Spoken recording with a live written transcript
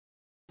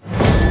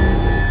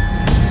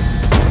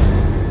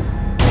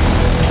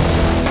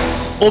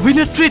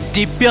অভিনেত্ৰী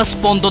দিব্যা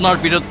স্পন্দনাৰ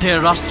বিৰুদ্ধে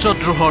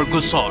ৰাষ্ট্ৰদ্ৰোহৰ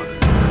গোচৰ।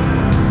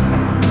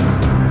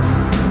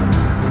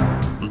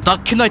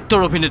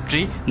 দাক্ষিণাত্যৰ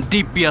অভিনেত্ৰী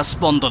দিব্যা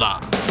স্পন্দনা।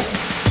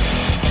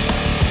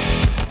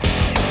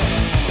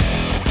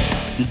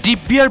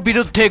 দিব্যাৰ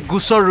বিৰুদ্ধে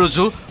গোচৰ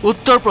ৰুজু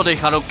উত্তৰ প্ৰদেশ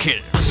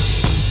আৰক্ষীৰ।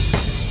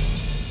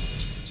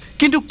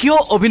 কিন্তু কিয়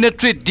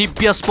অভিনেত্ৰী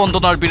দিব্যা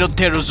স্পন্দনাৰ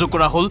বিৰুদ্ধে ৰুজু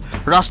কৰা হ'ল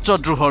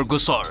ৰাষ্ট্ৰদ্ৰোহৰ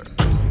গোচৰ?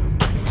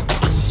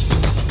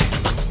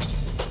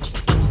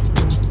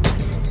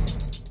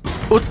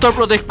 উত্তৰ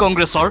প্ৰদেশ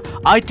কংগ্ৰেছৰ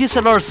IT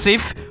সেলৰ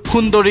চিফ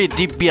সুন্দৰী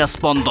দিব্যা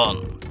স্পন্দন।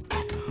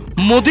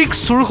 মোদীক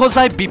চুৰ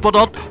সজাই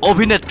বিপদত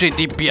অভিনেত্ৰী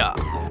দিব্যা।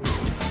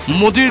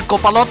 মোদীৰ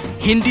কপালত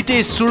হিন্দীতে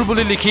চুৰ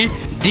বুলি লিখি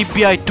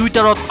দিব্যাই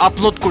টুইটাৰত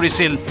আপলোড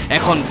কৰিছিল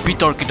এখন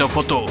বিতৰ্কিত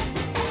ফটো।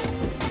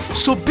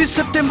 24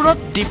 ছেপ্টেম্বৰত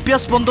দিব্যা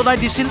স্পন্দনাই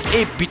দিছিল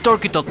এই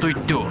বিতৰ্কিত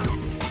টুইটটো।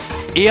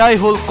 এয়াই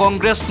হ'ল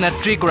কংগ্ৰেছ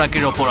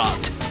নেত্ৰীগৰাকীৰ অপৰাধ।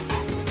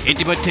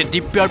 ইতিমধ্যে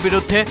দিব্যাৰ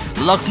বিৰুদ্ধে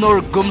লক্ষ্ণৌৰ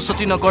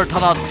গুমচতি নগৰ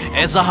থানাত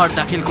এজাহাৰ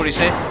দাখিল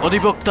কৰিছে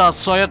অধিবক্তা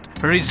সৈয়দ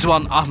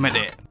ৰিজৱান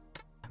আহমেদে।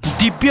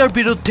 দিব্যাৰ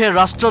বিৰুদ্ধে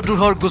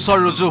ৰাষ্ট্ৰদ্ৰোহৰ গোচৰ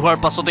ৰুজু হোৱাৰ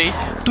পাছতেই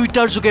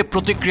টুইটাৰ যোগে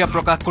প্ৰতিক্ৰিয়া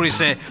প্ৰকাশ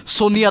কৰিছে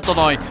সোনিয়া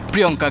তনয়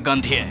প্ৰিয়ংকা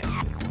গান্ধীয়ে।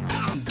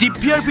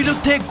 দিব্যাৰ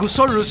বিৰুদ্ধে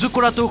গোচৰ ৰুজু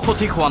কৰাটো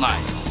সঠিক হোৱা নাই।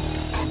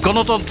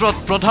 গণতন্ত্ৰত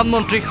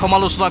প্ৰধানমন্ত্ৰীক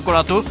সমালোচনা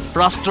কৰাটো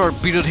ৰাষ্ট্ৰৰ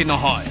বিৰোধী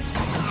নহয়,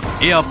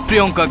 এয়া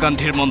প্ৰিয়ংকা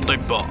গান্ধীৰ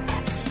মন্তব্য।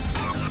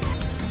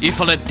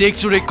 ইফালে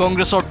দেশজুৰি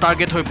কংগ্ৰেছৰ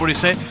টাৰ্গেট হৈ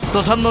পৰিছে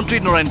প্ৰধানমন্ত্ৰী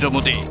নৰেন্দ্ৰ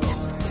মোদী।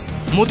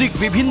 মোদীক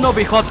বিভিন্ন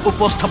বিষয়ত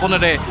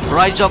উপস্থাপনেৰে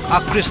ৰাইজক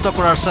আকৃষ্ট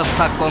কৰাৰ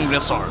চেষ্টা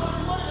কংগ্ৰেছৰ।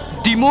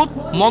 ডিমোত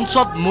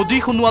মঞ্চত মোদী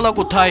সোণোৱালক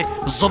উঠাই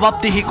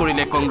জবাবদিহি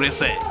কৰিলে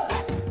কংগ্ৰেছে।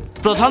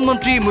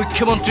 প্ৰধানমন্ত্ৰী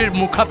মুখ্যমন্ত্ৰীৰ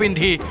মুখা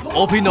পিন্ধি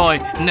অভিনয়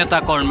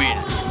নেতাকৰ্মীৰ।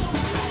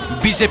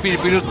 বিজেপিৰ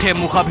বিৰুদ্ধে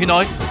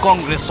মুখাভিনয়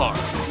কংগ্ৰেছৰ।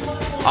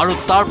 আৰু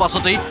তাৰ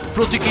পাছতেই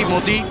প্ৰতীকী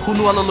মোদী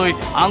সোণোৱাললৈ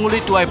আঙুলি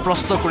টুৱাই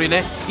প্ৰশ্ন কৰিলে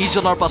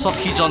ইজনৰ পাছত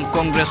সিজন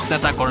কংগ্ৰেছ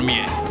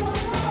নেতাকৰ্মীয়ে।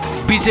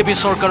 বিজেপি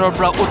চৰকাৰৰ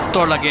পৰা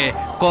উত্তৰ লাগে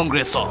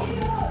কংগ্ৰেছক।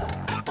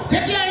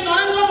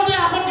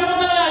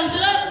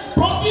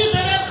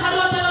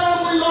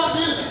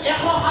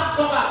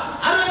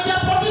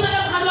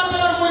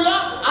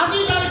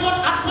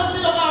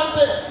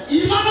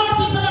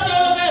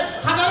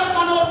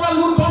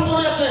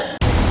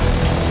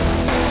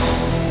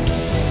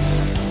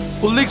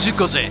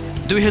 উল্লেখযোগ্য যে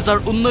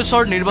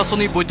 2019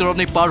 নিৰ্বাচনী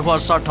বৈতৰণি পাৰ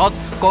হোৱাৰ স্বাৰ্থত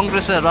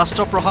কংগ্ৰেছে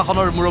ৰাষ্ট্ৰ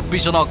প্ৰশাসনৰ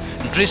মুৰব্বীজনক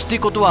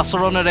দৃষ্টিকটু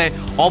আচৰণেৰে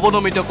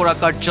অৱনমিত কৰা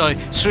কাৰ্যই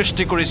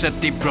সৃষ্টি কৰিছে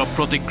তীব্ৰ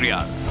প্ৰতিক্ৰিয়া।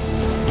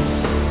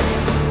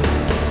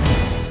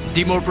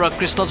 ডিমোৰ পৰা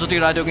কৃষ্ণজ্যোতি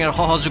ৰাইডঙীয়াৰ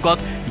সহযোগত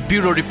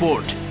bureau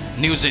report,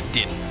 news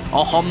 18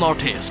 Assam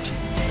north east.